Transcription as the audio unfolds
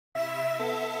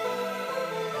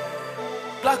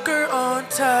blocker on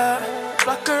top,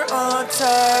 blocker on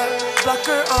top,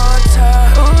 blocker on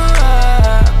top.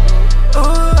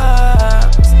 Ooh,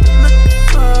 still looking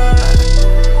for.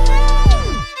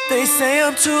 They say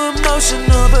I'm too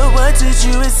emotional, but what did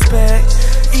you expect?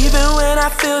 Even when I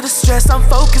feel the stress, I'm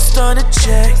focused on a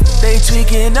check. They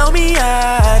tweaking on me,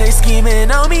 they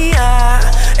scheming on me,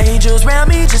 angels round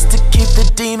me just to keep the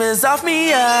demons off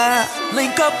me,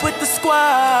 Link up with the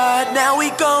squad, now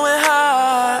we going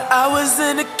hard. I was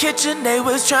in the kitchen, they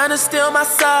was trying to steal my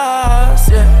sauce,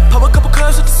 yeah. Pop a couple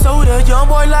cups with the soda, young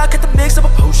boy lock at the mix of a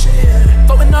potion, yeah.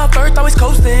 Floating off earth, always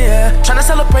coasting, yeah. Tryna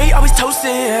celebrate, always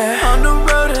toasting, yeah. On the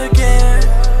road again,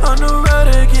 on the road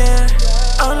again,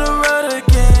 on the road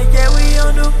again, yeah, we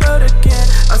on the road again.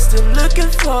 I'm still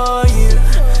looking for you,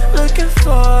 looking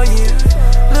for you,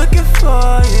 looking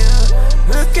for you,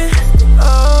 looking for.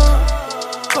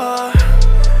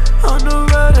 On the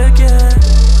road again,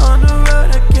 on the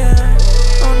road again,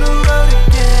 on the road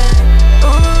again.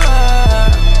 Ooh,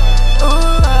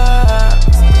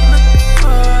 still looking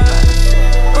for.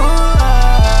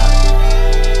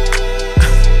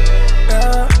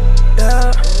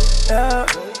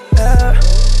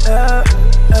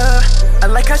 I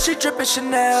like how she drippin'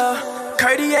 Chanel,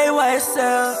 Cartier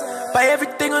YSL, buy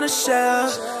everything on the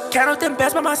shelf, count out them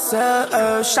bands by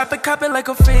myself, shopping, copping like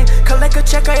a fiend, collect a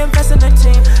check, I invest in the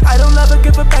team. I don't love her,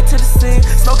 give her back to the scene,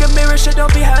 smoking mirror, shit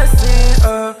don't be how it seems.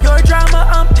 Your drama,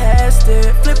 I'm past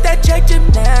it, flip that check,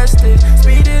 gymnastics,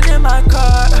 speeding in my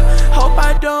car, hope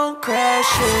I don't crash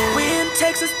it. We in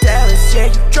Texas, Dallas, yeah,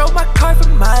 you drove my car for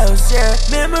miles, yeah,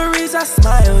 memories, I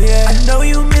smile, yeah. I know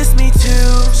you miss me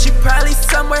too, she probably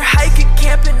somewhere hiking,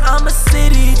 camping, I'm a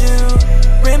city dude.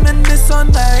 Reminisce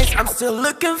on nights, I'm still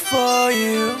looking for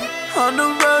you. On the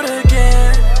road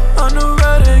again, on the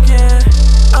road again,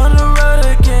 on the road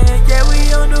again, yeah,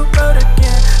 we on the